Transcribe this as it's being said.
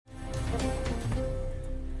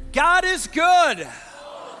God is good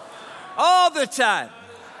all the time.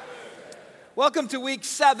 Welcome to week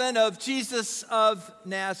 7 of Jesus of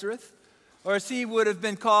Nazareth, or as he would have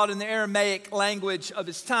been called in the Aramaic language of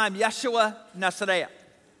his time, Yeshua Nazareth.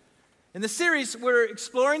 In the series, we're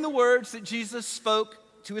exploring the words that Jesus spoke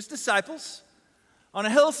to his disciples on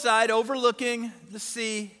a hillside overlooking the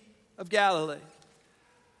Sea of Galilee.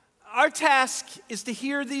 Our task is to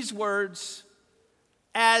hear these words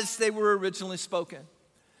as they were originally spoken,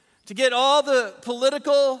 to get all the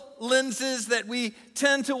political lenses that we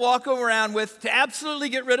tend to walk around with, to absolutely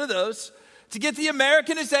get rid of those, to get the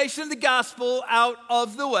Americanization of the gospel out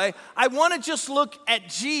of the way. I want to just look at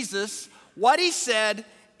Jesus, what he said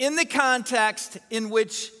in the context in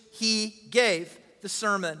which he gave the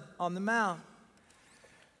Sermon on the Mount.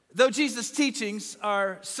 Though Jesus' teachings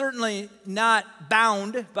are certainly not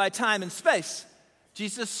bound by time and space,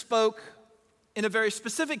 Jesus spoke in a very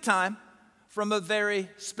specific time from a very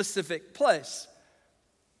specific place.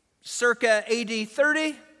 Circa AD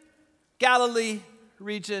 30, Galilee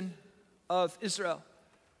region of Israel.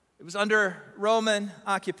 It was under Roman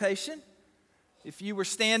occupation. If you were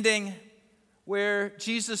standing where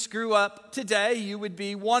Jesus grew up today, you would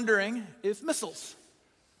be wondering if missiles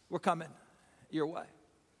were coming your way.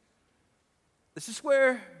 This is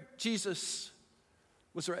where Jesus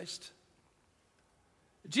was raised.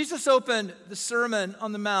 Jesus opened the Sermon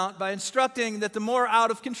on the Mount by instructing that the more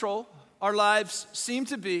out of control our lives seem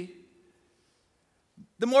to be,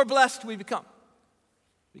 the more blessed we become,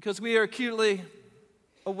 because we are acutely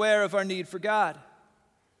aware of our need for God.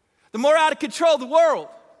 The more out of control the world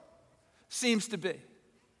seems to be,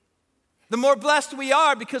 the more blessed we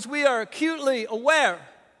are because we are acutely aware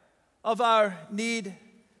of our need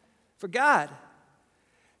for God.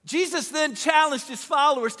 Jesus then challenged his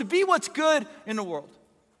followers to be what's good in the world.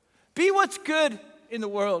 Be what's good in the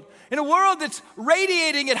world. In a world that's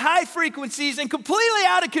radiating at high frequencies and completely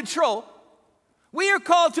out of control, we are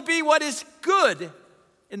called to be what is good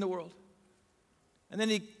in the world. And then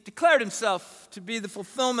he declared himself to be the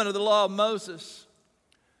fulfillment of the law of Moses.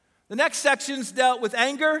 The next sections dealt with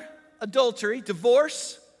anger, adultery,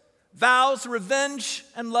 divorce, vows, revenge,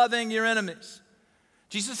 and loving your enemies.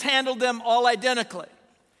 Jesus handled them all identically.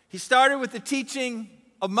 He started with the teaching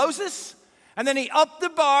of Moses, and then he upped the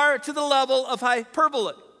bar to the level of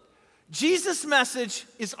hyperbole. Jesus' message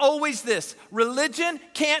is always this: religion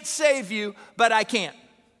can't save you, but I can.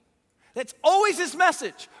 That's always his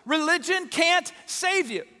message. Religion can't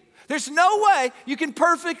save you. There's no way you can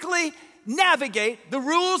perfectly navigate the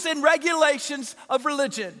rules and regulations of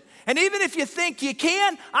religion. And even if you think you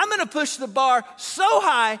can, I'm going to push the bar so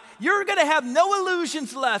high, you're going to have no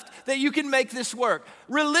illusions left that you can make this work.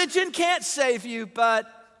 Religion can't save you, but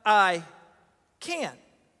I can.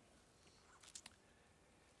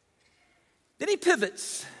 Then he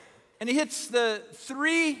pivots and he hits the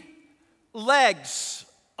 3 legs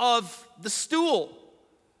of the stool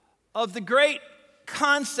of the great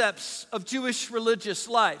concepts of Jewish religious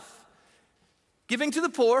life: giving to the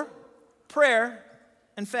poor, prayer,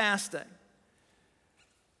 and fasting.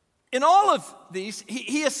 In all of these,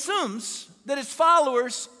 he assumes that his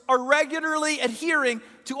followers are regularly adhering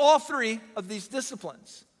to all 3 of these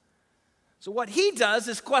disciplines. So what he does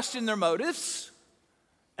is question their motives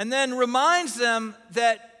and then reminds them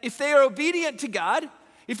that if they are obedient to God,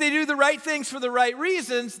 if they do the right things for the right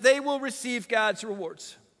reasons, they will receive God's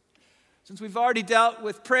rewards. Since we've already dealt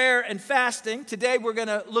with prayer and fasting, today we're going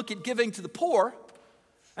to look at giving to the poor.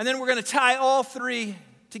 And then we're going to tie all 3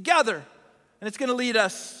 together, and it's going to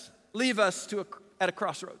leave us at a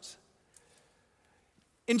crossroads.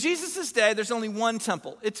 In Jesus' day, there's only one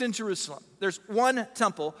temple. It's in Jerusalem. There's one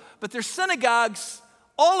temple, but there's synagogues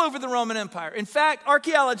all over the Roman Empire. In fact,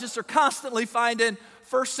 archaeologists are constantly finding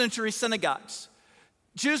first century synagogues.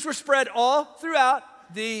 Jews were spread all throughout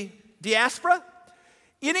the diaspora.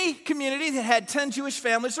 Any community that had 10 Jewish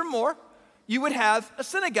families or more, you would have a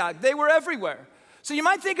synagogue. They were everywhere. So you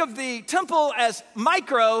might think of the temple as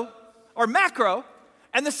micro or macro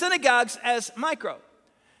and the synagogues as micro.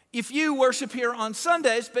 If you worship here on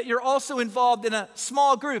Sundays, but you're also involved in a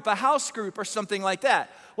small group, a house group or something like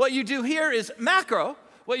that, what you do here is macro,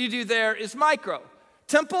 what you do there is micro.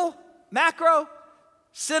 Temple, macro,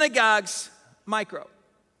 synagogues, micro.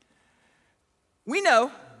 We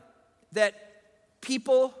know that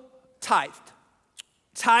people tithed.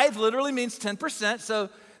 Tithe literally means 10%, so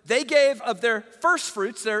they gave of their first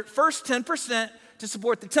fruits, their first 10%, to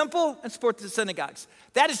support the temple and support the synagogues.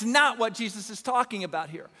 That is not what Jesus is talking about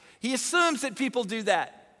here. He assumes that people do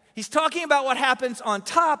that. He's talking about what happens on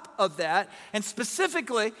top of that, and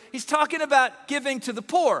specifically, he's talking about giving to the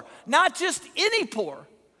poor. Not just any poor,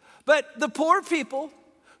 but the poor people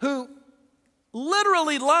who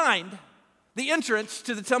literally lined the entrance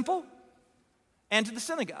to the temple and to the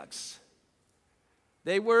synagogues.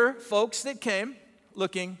 They were folks that came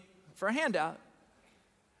looking for a handout.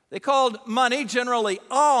 They called money generally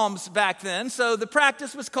alms back then, so the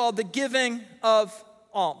practice was called the giving of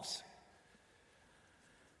alms.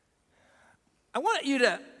 I want you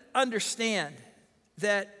to understand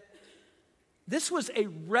that this was a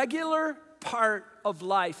regular part of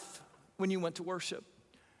life when you went to worship.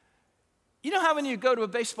 You know how when you go to a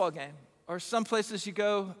baseball game, or some places you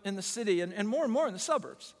go in the city, and more in the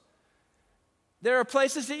suburbs, there are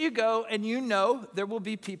places that you go and you know there will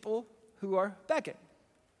be people who are begging.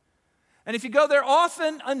 And if you go there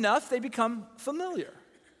often enough, they become familiar.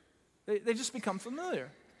 They just become familiar.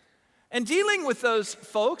 And dealing with those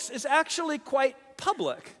folks is actually quite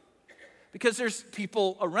public because there's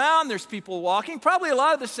people around, there's people walking, probably a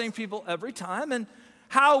lot of the same people every time. And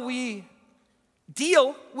how we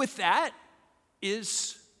deal with that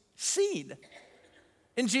is seen.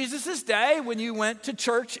 In Jesus' day, when you went to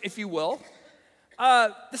church, if you will,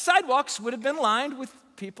 the sidewalks would have been lined with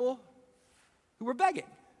people who were begging.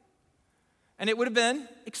 And it would have been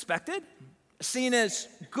expected, seen as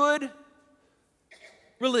good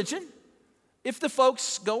religion, if the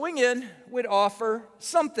folks going in would offer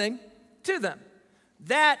something to them.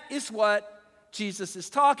 That is what Jesus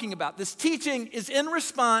is talking about. This teaching is in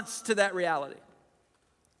response to that reality.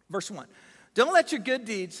 Verse 1. Don't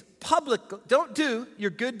do your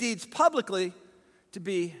good deeds publicly to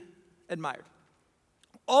be admired.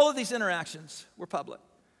 All of these interactions were public.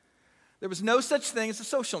 There was no such thing as a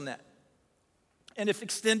social net. And if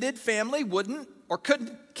extended family wouldn't or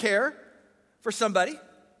couldn't care for somebody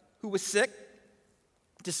who was sick,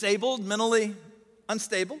 disabled, mentally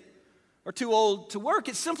unstable, or too old to work,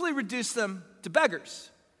 it simply reduced them to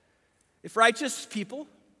beggars. If righteous people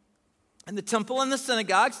in the temple and the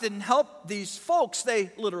synagogues didn't help these folks,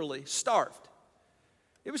 they literally starved.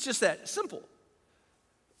 It was just that simple.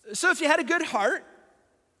 So if you had a good heart,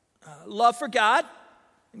 love for God,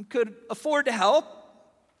 and could afford to help,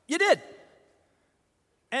 you did.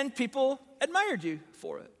 And people admired you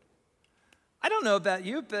for it. I don't know about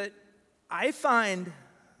you, but I find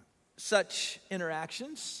such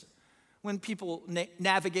interactions, when people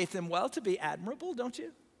navigate them well, to be admirable, don't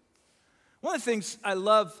you? One of the things I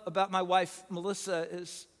love about my wife, Melissa,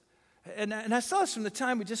 is, and I saw this from the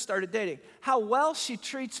time we just started dating, how well she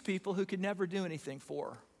treats people who could never do anything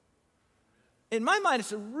for her. In my mind,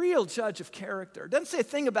 it's a real judge of character. It doesn't say a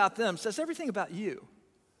thing about them, it says everything about you.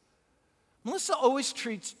 Melissa always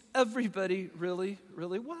treats everybody really,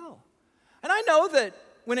 really well. And I know that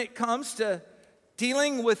when it comes to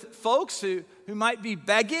dealing with folks who might be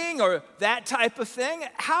begging or that type of thing,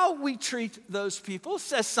 how we treat those people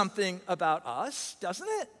says something about us, doesn't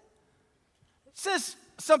it? It says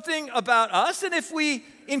something about us, and if we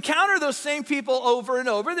encounter those same people over and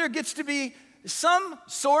over, there gets to be some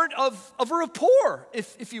sort of a rapport,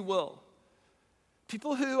 if you will.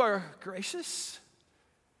 People who are gracious,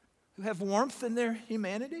 who have warmth in their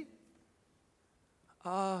humanity.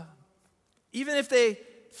 Even if they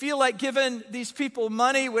feel like giving these people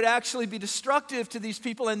money would actually be destructive to these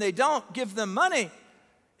people and they don't give them money,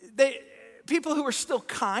 people who are still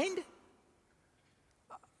kind,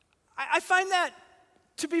 I find that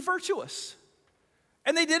to be virtuous.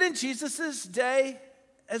 And they did in Jesus' day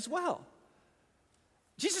as well.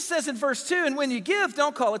 Jesus says in verse 2, and when you give,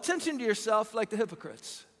 don't call attention to yourself like the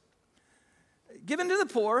hypocrites. Giving to the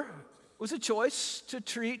poor was a choice to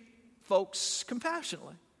treat folks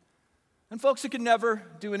compassionately, and folks who could never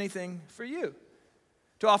do anything for you.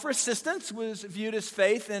 To offer assistance was viewed as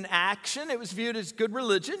faith in action. It was viewed as good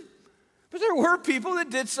religion. But there were people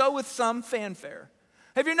that did so with some fanfare.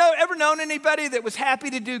 Have you ever known anybody that was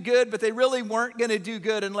happy to do good, but they really weren't going to do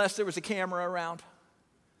good unless there was a camera around?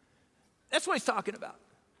 That's what he's talking about.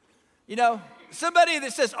 You know, somebody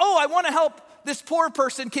that says, oh, I want to help this poor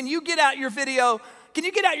person. Can you get out your video? Can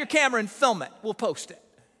you get out your camera and film it? We'll post it.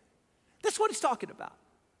 That's what he's talking about.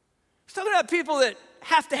 He's talking about people that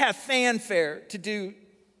have to have fanfare to do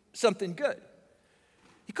something good.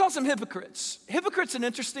 He calls them hypocrites. Hypocrite's an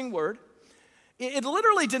interesting word. It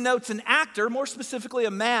literally denotes an actor, more specifically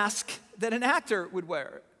a mask that an actor would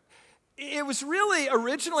wear. It was really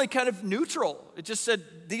originally kind of neutral. It just said,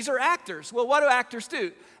 these are actors. Well, what do actors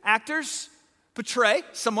do? Actors portray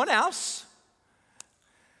someone else.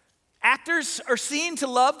 Actors are seen to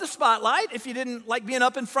love the spotlight. If you didn't like being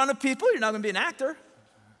up in front of people, you're not going to be an actor.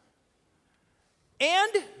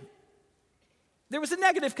 And there was a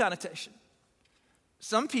negative connotation.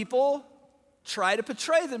 Some people try to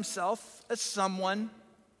portray themselves as someone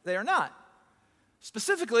they are not.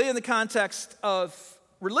 Specifically in the context of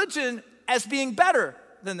religion as being better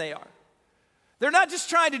than they are. They're not just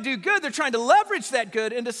trying to do good, they're trying to leverage that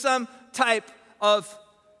good into some type of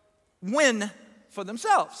win for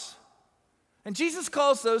themselves. And Jesus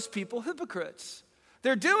calls those people hypocrites.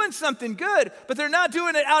 They're doing something good, but they're not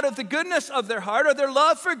doing it out of the goodness of their heart or their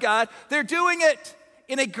love for God. They're doing it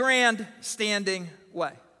in a grandstanding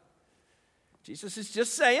way. Jesus is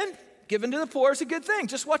just saying, giving to the poor is a good thing.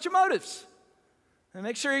 Just watch your motives. And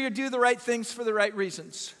make sure you do the right things for the right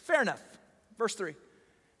reasons. Fair enough. Verse 3.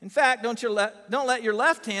 In fact, don't let your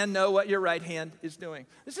left hand know what your right hand is doing.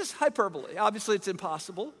 This is hyperbole. Obviously, it's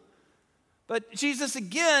impossible. But Jesus,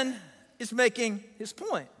 again, is making his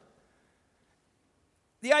point.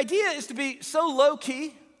 The idea is to be so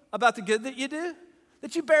low-key about the good that you do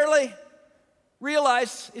that you barely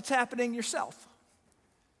realize it's happening yourself.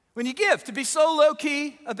 When you give, to be so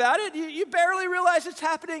low-key about it, you barely realize it's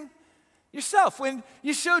happening yourself. When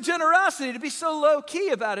you show generosity, to be so low-key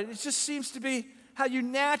about it, it just seems to be how you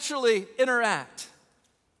naturally interact.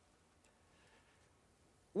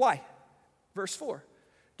 Why? Verse 4.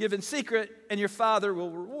 Give in secret, and your Father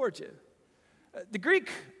will reward you. The Greek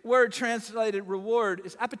word translated reward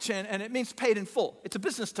is apichin, and it means paid in full. It's a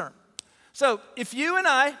business term. So if you and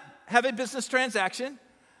I have a business transaction,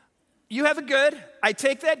 you have a good, I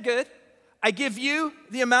take that good, I give you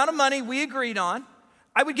the amount of money we agreed on,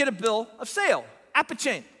 I would get a bill of sale.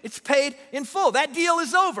 Apichin. It's paid in full. That deal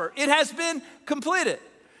is over. It has been completed.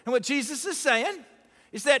 And what Jesus is saying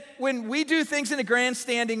is that when we do things in a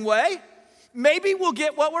grandstanding way, maybe we'll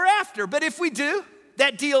get what we're after. But if we do,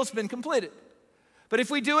 that deal's been completed. But if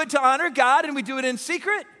we do it to honor God and we do it in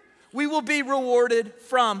secret, we will be rewarded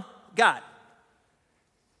from God.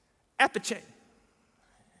 Apichin.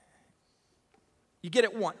 You get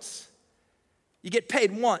it once. You get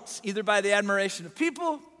paid once, either by the admiration of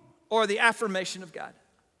people or the affirmation of God.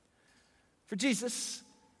 For Jesus,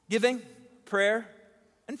 giving, prayer,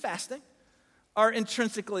 and fasting are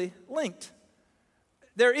intrinsically linked.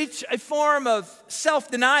 They're each a form of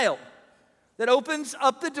self-denial that opens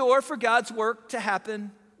up the door for God's work to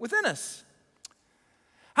happen within us.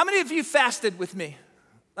 How many of you fasted with me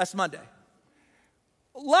last Monday?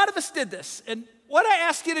 A lot of us did this, and what I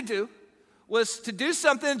asked you to do was to do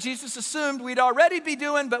something Jesus assumed we'd already be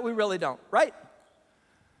doing, but we really don't, right?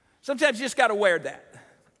 Sometimes you just got to wear that.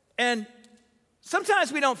 And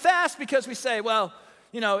sometimes we don't fast because we say, well,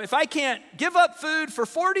 if I can't give up food for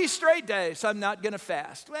 40 straight days, I'm not going to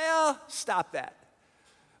fast. Well, stop that.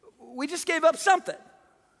 We just gave up something.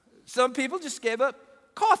 Some people just gave up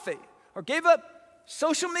coffee or gave up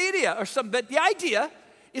social media or something. But the idea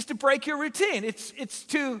is to break your routine. It's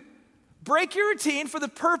to break your routine for the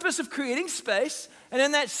purpose of creating space. And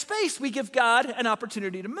in that space, we give God an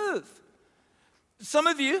opportunity to move. Some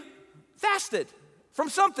of you fasted from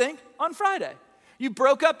something on Friday. You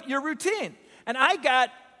broke up your routine. And I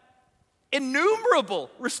got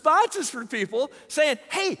innumerable responses from people saying,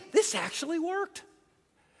 hey, this actually worked.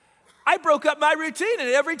 I broke up my routine, and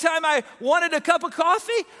every time I wanted a cup of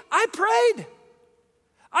coffee, I prayed.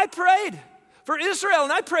 I prayed for Israel,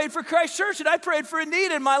 and I prayed for Christ Church, and I prayed for a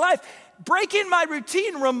need in my life. Breaking my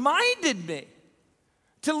routine reminded me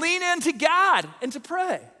to lean into God and to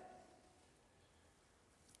pray.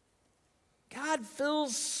 God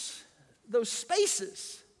fills those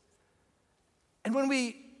spaces. And when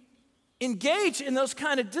we engage in those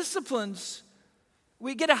kind of disciplines,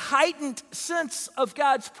 we get a heightened sense of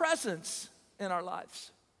God's presence in our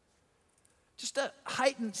lives. Just a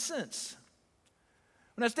heightened sense.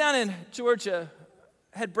 When I was down in Georgia,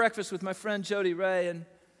 I had breakfast with my friend Jody Ray, and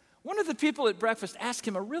one of the people at breakfast asked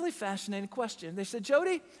him a really fascinating question. They said,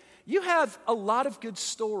 Jody, you have a lot of good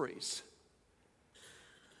stories.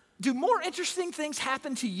 Do more interesting things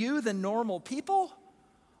happen to you than normal people?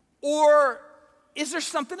 Or is there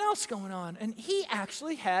something else going on? And he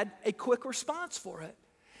actually had a quick response for it.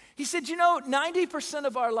 He said, 90%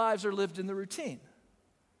 of our lives are lived in the routine.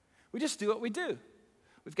 We just do what we do.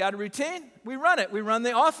 We've got a routine, we run it. We run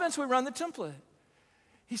the offense, we run the template.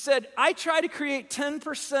 He said, I try to create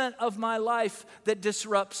 10% of my life that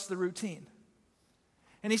disrupts the routine.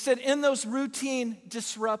 And he said, in those routine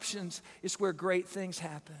disruptions is where great things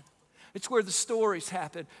happen. It's where the stories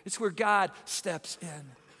happen. It's where God steps in.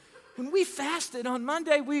 When we fasted on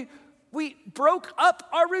Monday, we broke up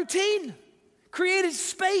our routine, created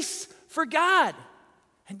space for God,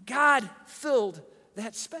 and God filled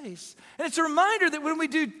that space. And it's a reminder that when we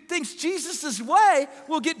do things Jesus' way,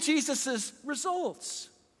 we'll get Jesus' results.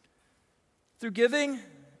 Through giving,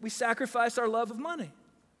 we sacrifice our love of money.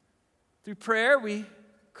 Through prayer, we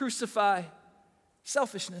crucify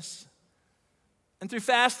selfishness. And through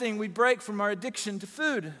fasting, we break from our addiction to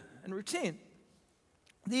food and routine.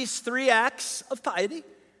 These three acts of piety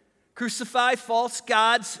crucify false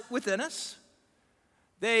gods within us.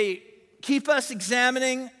 They keep us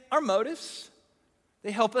examining our motives.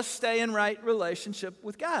 They help us stay in right relationship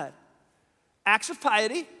with God. Acts of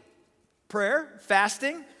piety, prayer,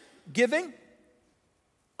 fasting, giving,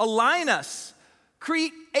 align us,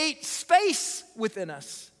 create space within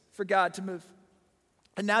us for God to move.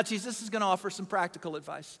 And now Jesus is going to offer some practical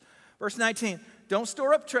advice. Verse 19, don't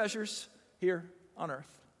store up treasures here on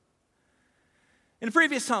earth. In a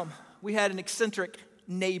previous home, we had an eccentric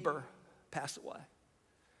neighbor pass away.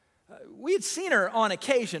 We had seen her on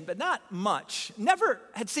occasion, but not much. Never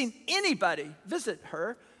had seen anybody visit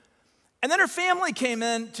her. And then her family came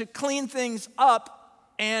in to clean things up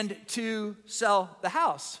and to sell the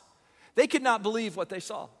house. They could not believe what they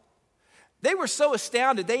saw. They were so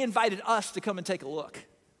astounded, they invited us to come and take a look.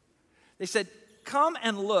 They said, come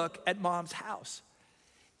and look at Mom's house.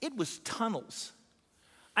 It was tunnels.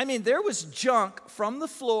 I mean, there was junk from the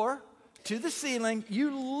floor to the ceiling.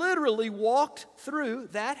 You literally walked through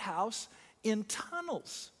that house in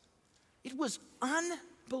tunnels. It was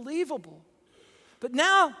unbelievable. But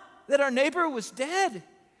now that our neighbor was dead,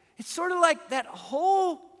 it's sort of like that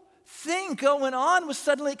whole thing going on was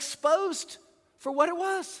suddenly exposed for what it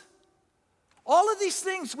was. All of these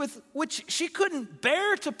things with which she couldn't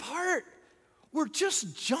bear to part were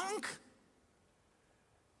just junk.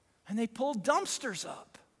 And they pulled dumpsters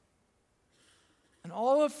up. And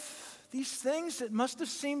all of these things that must have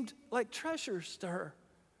seemed like treasures to her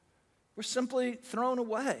were simply thrown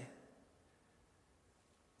away.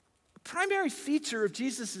 The primary feature of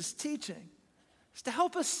Jesus' teaching is to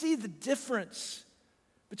help us see the difference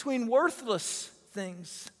between worthless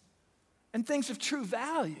things and things of true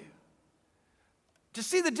value. To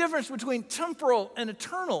see the difference between temporal and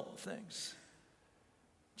eternal things.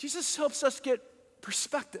 Jesus helps us get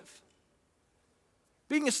perspective.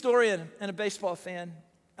 Being a historian and a baseball fan,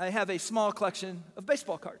 I have a small collection of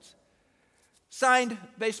baseball cards. Signed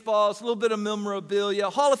baseballs, a little bit of memorabilia,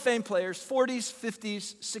 Hall of Fame players, 40s,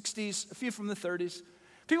 50s, 60s, a few from the 30s.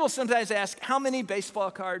 People sometimes ask, how many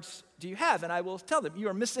baseball cards do you have? And I will tell them, you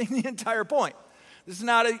are missing the entire point. This is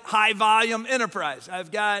not a high-volume enterprise.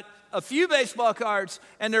 I've got a few baseball cards,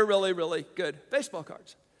 and they're really, really good baseball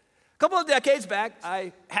cards. A couple of decades back,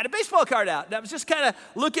 I had a baseball card out. And I was just kind of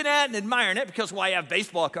looking at and admiring it because why you have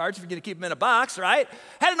baseball cards if you're going to keep them in a box, right?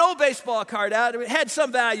 Had an old baseball card out. It had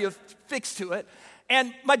some value fixed to it.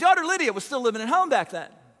 And my daughter Lydia was still living at home back then.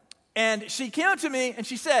 And she came up to me and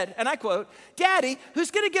she said, and I quote, "Daddy, who's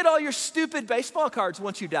going to get all your stupid baseball cards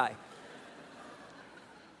once you die?"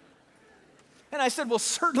 And I said, "Well,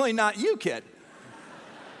 certainly not you, kid."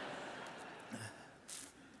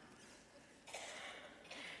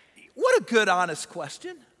 What a good, honest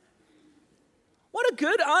question. What a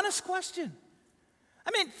good, honest question.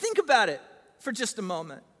 I mean, think about it for just a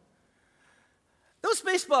moment. Those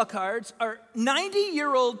baseball cards are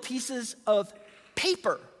 90-year-old pieces of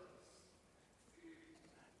paper.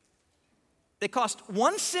 They cost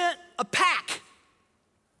 1 cent a pack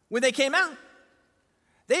when they came out.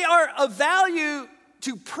 They are of value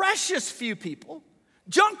to precious few people.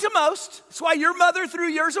 Junk to most. That's why your mother threw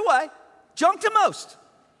yours away. Junk to most.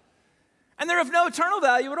 And they're of no eternal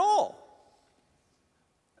value at all.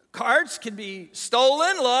 Cards can be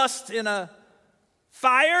stolen, lost in a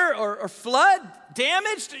fire or flood,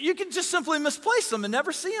 damaged. You can just simply misplace them and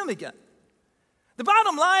never see them again. The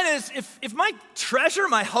bottom line is, if my treasure,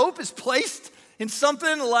 my hope is placed in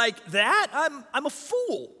something like that, I'm a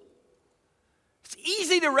fool. It's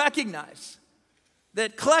easy to recognize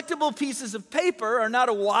that collectible pieces of paper are not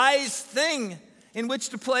a wise thing in which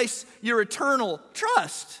to place your eternal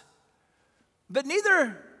trust. But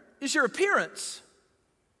neither is your appearance,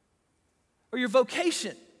 or your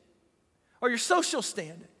vocation, or your social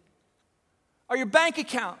standing, or your bank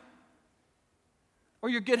account, or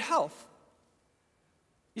your good health.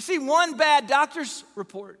 You see, one bad doctor's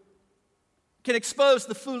report can expose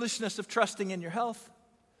the foolishness of trusting in your health.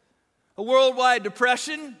 A worldwide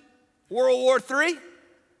depression, World War III,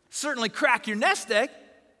 certainly crack your nest egg.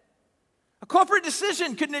 A corporate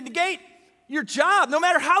decision could negate your job, no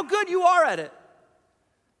matter how good you are at it.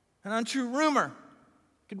 An untrue rumor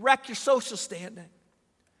could wreck your social standing.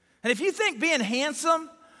 And if you think being handsome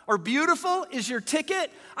or beautiful is your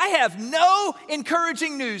ticket, I have no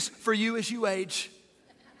encouraging news for you as you age.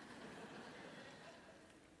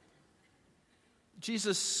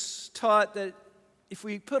 Jesus taught that if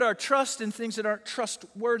we put our trust in things that aren't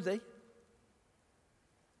trustworthy,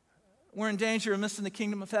 we're in danger of missing the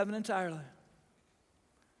kingdom of heaven entirely.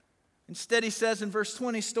 Instead, he says in verse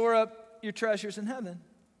 20, store up your treasures in heaven.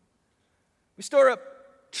 We store up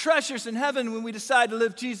treasures in heaven when we decide to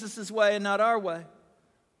live Jesus' way and not our way.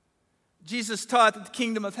 Jesus taught that the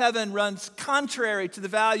kingdom of heaven runs contrary to the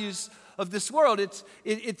values of this world.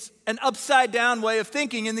 It's an upside-down way of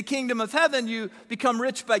thinking. In the kingdom of heaven, you become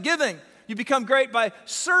rich by giving. You become great by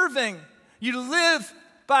serving. You live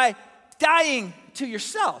by dying to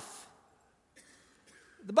yourself.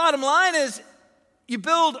 The bottom line is you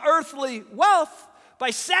build earthly wealth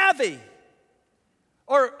by savvy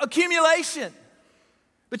or accumulation,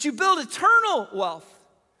 but you build eternal wealth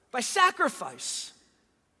by sacrifice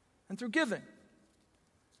and through giving.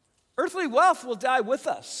 Earthly wealth will die with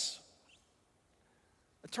us.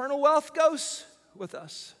 Eternal wealth goes with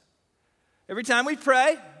us. Every time we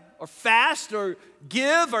pray or fast or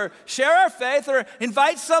give or share our faith or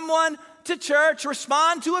invite someone to church,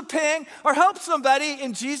 respond to a ping, or help somebody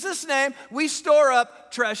in Jesus' name, we store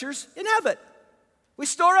up treasures in heaven. We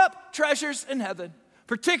store up treasures in heaven,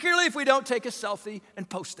 particularly if we don't take a selfie and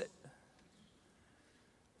post it.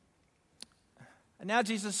 And now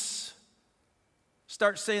Jesus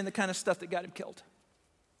starts saying the kind of stuff that got him killed.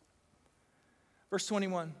 Verse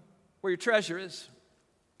 21, where your treasure is,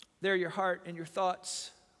 there your heart and your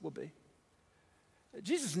thoughts will be.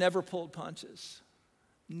 Jesus never pulled punches.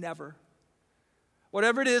 Never.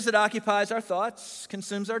 Whatever it is that occupies our thoughts,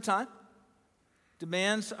 consumes our time,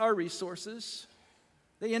 demands our resources,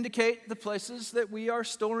 they indicate the places that we are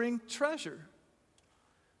storing treasure.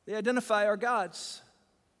 They identify our gods.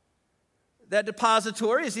 That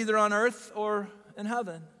depository is either on earth or in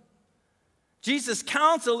heaven. Jesus'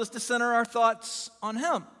 counsel is to center our thoughts on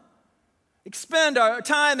him. Expend our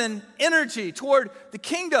time and energy toward the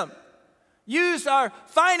kingdom. Use our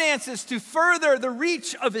finances to further the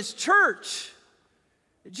reach of his church.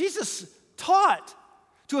 Jesus taught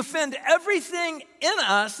to offend everything in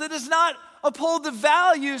us that does not uphold the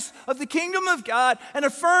values of the kingdom of God and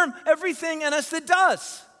affirm everything in us that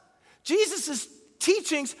does. Jesus'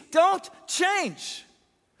 teachings don't change.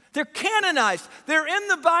 They're canonized. They're in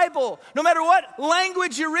the Bible. No matter what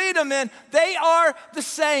language you read them in, they are the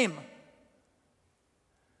same.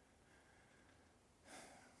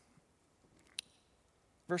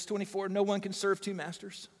 Verse 24, no one can serve two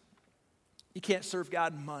masters. You can't serve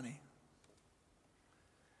God and money.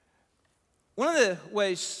 One of the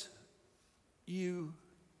ways you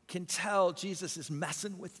can tell Jesus is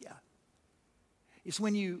messing with you is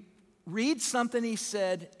when you read something he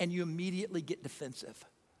said and you immediately get defensive.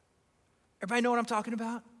 Everybody know what I'm talking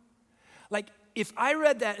about? Like, if I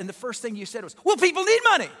read that and the first thing you said was, well, people need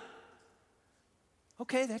money.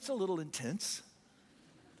 Okay, that's a little intense.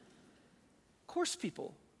 Of course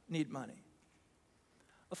people need money.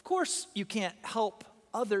 Of course you can't help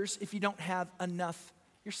others if you don't have enough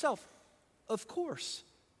yourself. Of course.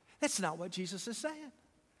 That's not what Jesus is saying.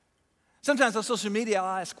 Sometimes on social media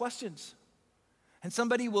I'll ask questions and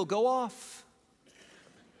somebody will go off.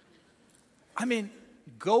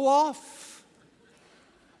 Go off.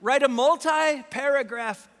 Write a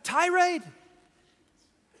multi-paragraph tirade.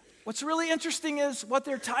 What's really interesting is what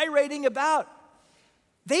they're tirading about.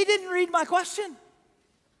 They didn't read my question.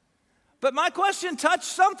 But my question touched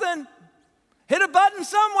something, hit a button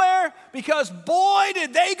somewhere, because boy,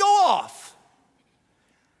 did they go off.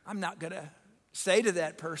 I'm not going to say to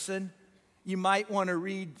that person, you might want to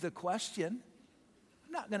read the question.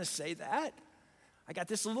 I'm not going to say that. I got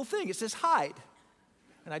this little thing. It says hide.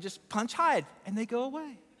 And I just punch hide, and they go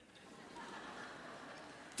away.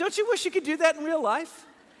 Don't you wish you could do that in real life?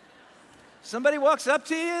 Somebody walks up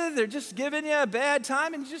to you, they're just giving you a bad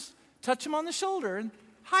time, and you just touch them on the shoulder and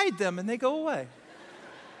hide them, and they go away.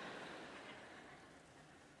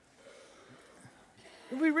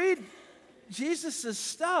 When we read Jesus'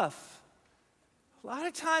 stuff, a lot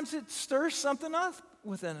of times it stirs something up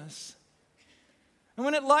within us. And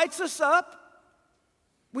when it lights us up,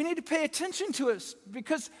 we need to pay attention to it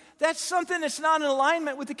because that's something that's not in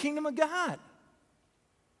alignment with the kingdom of God.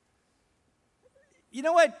 You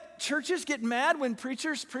know what? Churches get mad when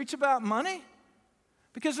preachers preach about money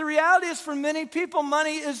because the reality is for many people,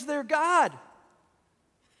 money is their God.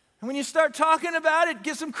 And when you start talking about it, it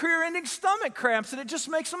gives them career-ending stomach cramps and it just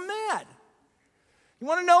makes them mad. You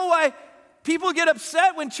want to know why people get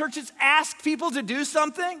upset when churches ask people to do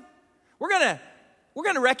something? We're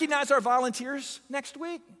going to recognize our volunteers next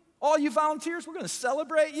week. All you volunteers, we're going to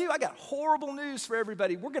celebrate you. I got horrible news for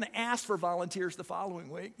everybody. We're going to ask for volunteers the following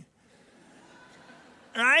week.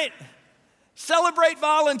 All right? Celebrate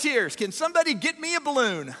volunteers. Can somebody get me a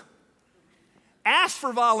balloon? Ask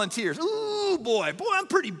for volunteers. Ooh, boy, I'm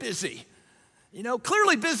pretty busy. You know,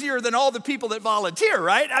 clearly busier than all the people that volunteer,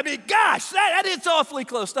 right? I mean, gosh, that hits awfully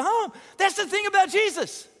close to home. That's the thing about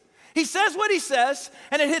Jesus. He says what he says,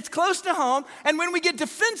 and it hits close to home, and when we get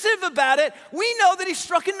defensive about it, we know that he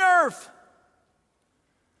struck a nerve.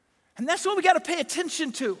 And that's what we got to pay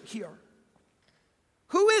attention to here.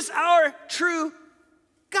 Who is our true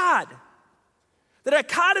God? The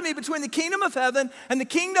dichotomy between the kingdom of heaven and the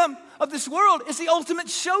kingdom of this world is the ultimate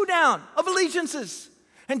showdown of allegiances.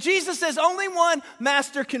 And Jesus says only one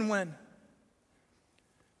master can win.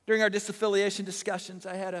 During our disaffiliation discussions,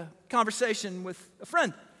 I had a conversation with a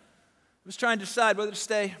friend who was trying to decide whether to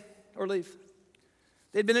stay or leave.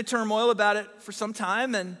 They'd been in turmoil about it for some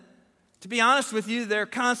time, and to be honest with you, their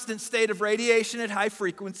constant state of radiation at high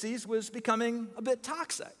frequencies was becoming a bit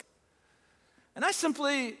toxic. And I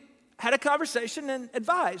simply had a conversation and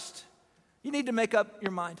advised, you need to make up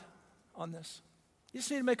your mind on this. You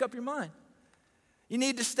just need to make up your mind. You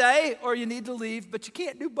need to stay or you need to leave, but you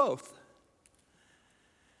can't do both.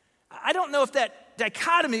 I don't know if that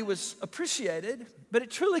dichotomy was appreciated, but it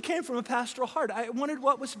truly came from a pastoral heart. I wanted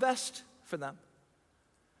what was best for them.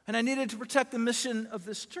 And I needed to protect the mission of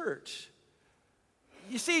this church.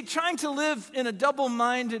 You see, trying to live in a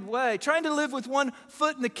double-minded way, trying to live with one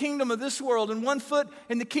foot in the kingdom of this world and one foot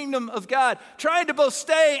in the kingdom of God, trying to both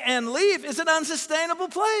stay and leave is an unsustainable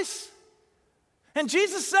place. And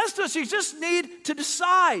Jesus says to us, you just need to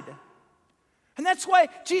decide. And that's why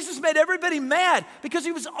Jesus made everybody mad, because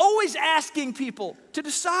he was always asking people to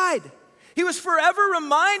decide. He was forever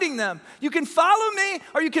reminding them, you can follow me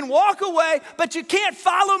or you can walk away, but you can't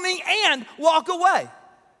follow me and walk away.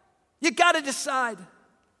 You got to decide.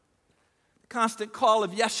 The constant call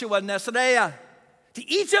of Yeshua Nazareth to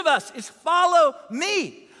each of us is follow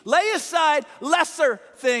me. Lay aside lesser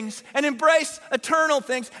things and embrace eternal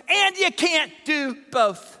things, and you can't do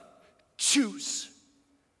both. Choose.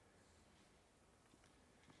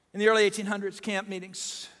 In the early 1800s, camp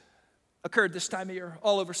meetings occurred this time of year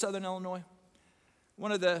all over southern Illinois.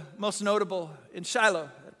 One of the most notable in Shiloh,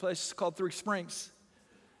 at a place called Three Springs.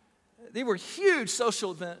 They were a huge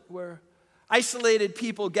social event where isolated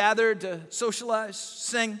people gathered to socialize,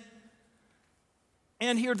 sing,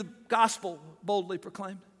 and hear the gospel boldly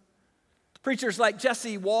proclaimed. Preachers like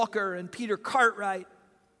Jesse Walker and Peter Cartwright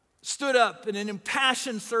stood up and in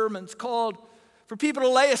impassioned sermons called for people to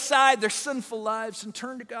lay aside their sinful lives and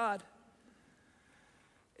turn to God.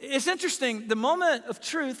 It's interesting, the moment of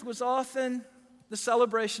truth was often the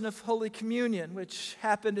celebration of Holy Communion, which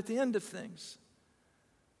happened at the end of things.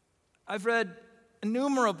 I've read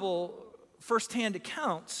innumerable firsthand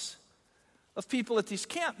accounts of people at these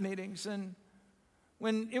camp meetings, and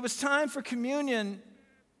when it was time for communion,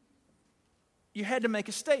 you had to make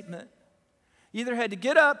a statement. You either had to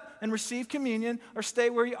get up and receive communion or stay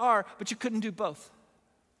where you are, but you couldn't do both.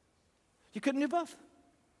 You couldn't do both.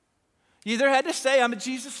 You either had to say, I'm a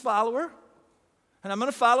Jesus follower, and I'm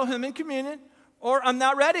going to follow him in communion, or I'm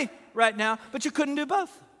not ready right now, but you couldn't do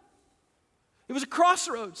both. It was a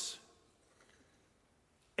crossroads.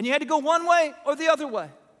 And you had to go one way or the other way.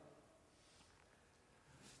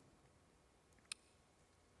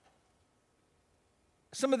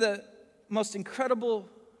 Some of the most incredible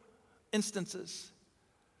instances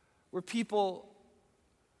were people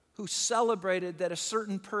who celebrated that a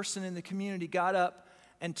certain person in the community got up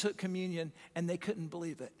and took communion, and they couldn't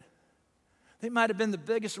believe it. They might have been the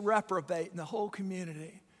biggest reprobate in the whole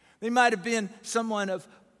community. They might have been someone of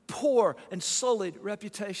poor and sullied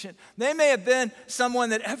reputation. They may have been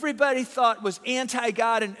someone that everybody thought was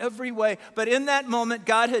anti-God in every way, but in that moment,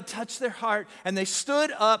 God had touched their heart, and they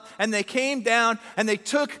stood up, and they came down, and they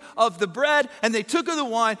took of the bread, and they took of the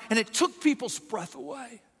wine, and it took people's breath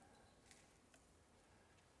away.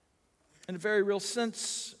 In a very real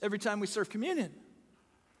sense, every time we serve communion,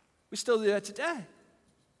 we still do that today.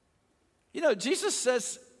 You know, Jesus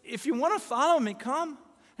says, if you want to follow me, come.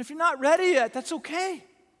 If you're not ready yet, that's okay.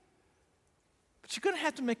 But you're going to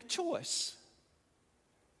have to make a choice.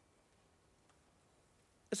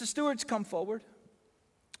 As the stewards come forward,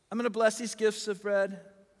 I'm going to bless these gifts of bread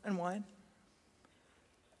and wine.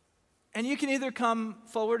 And you can either come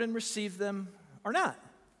forward and receive them or not.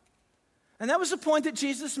 And that was the point that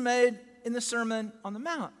Jesus made in the Sermon on the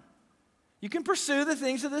Mount. You can pursue the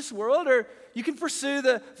things of this world, or you can pursue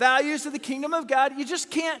the values of the kingdom of God. You just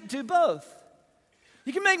can't do both.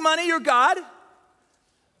 You can make money your God,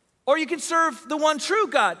 or you can serve the one true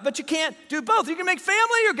God, but you can't do both. You can make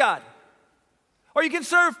family your God, or you can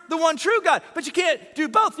serve the one true God, but you can't do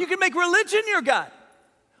both. You can make religion your God,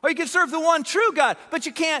 or you can serve the one true God, but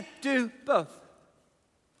you can't do both.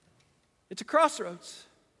 It's a crossroads.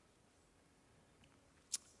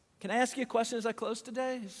 Can I ask you a question as I close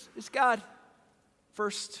today? Is God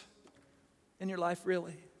first in your life,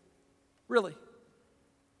 really? Really?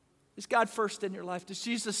 Is God first in your life? Does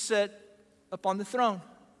Jesus sit upon the throne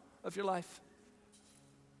of your life?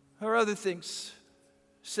 Or are other things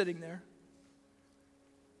sitting there?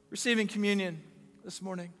 Receiving communion this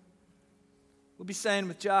morning, we'll be saying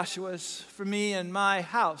with Joshua's, for me and my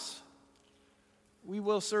house, we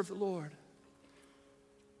will serve the Lord.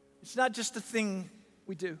 It's not just a thing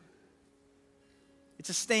we do. It's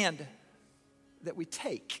a stand that we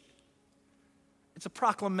take. It's a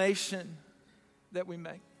proclamation that we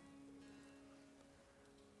make.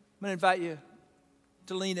 I'm going to invite you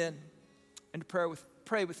to lean in and to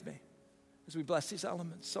pray with me as we bless these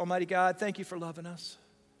elements. Almighty God, thank you for loving us.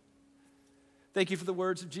 Thank you for the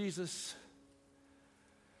words of Jesus.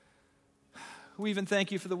 We even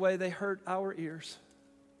thank you for the way they hurt our ears.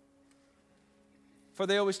 For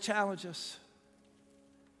they always challenge us.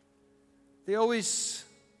 They always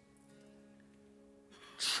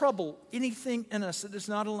trouble anything in us that does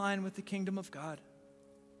not align with the kingdom of God.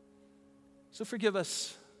 So forgive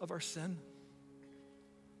us of our sin.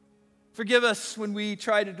 Forgive us when we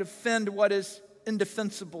try to defend what is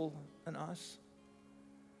indefensible in us.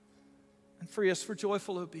 And free us for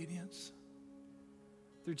joyful obedience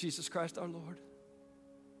through Jesus Christ our Lord.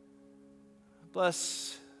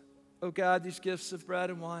 Bless, O God, these gifts of bread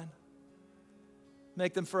and wine.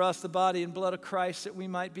 Make them for us the body and blood of Christ, that we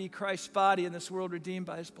might be Christ's body in this world, redeemed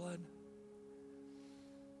by his blood.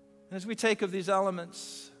 And as we take of these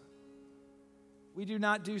elements, we do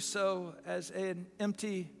not do so as an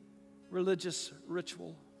empty religious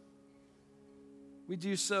ritual. We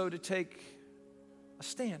do so to take a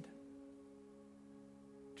stand,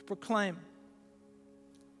 to proclaim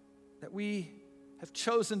that we have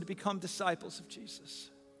chosen to become disciples of Jesus,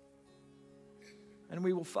 and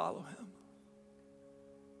we will follow him.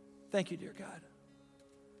 Thank you, dear God,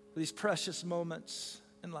 for these precious moments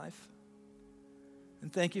in life.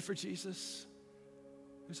 And thank you for Jesus,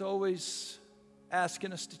 who's always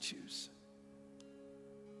asking us to choose.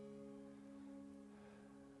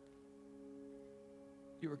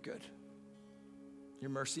 You are good. Your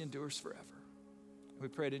mercy endures forever. We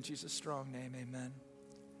pray it in Jesus' strong name, amen.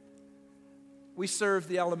 We serve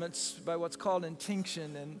the elements by what's called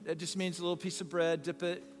intinction, and it just means a little piece of bread, dip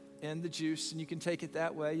it in the juice, and you can take it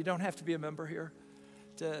that way. You don't have to be a member here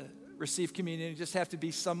to receive communion. You just have to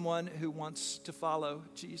be someone who wants to follow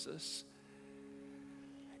Jesus.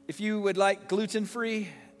 If you would like gluten-free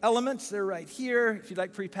elements, they're right here. If you'd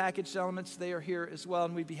like prepackaged elements, they are here as well,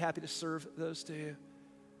 and we'd be happy to serve those to you.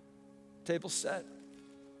 Table set.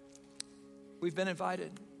 We've been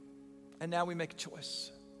invited, and now we make a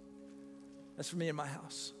choice. As for me and my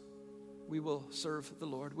house, we will serve the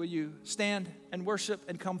Lord. Will you stand and worship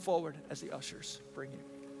and come forward as the ushers bring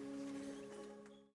you?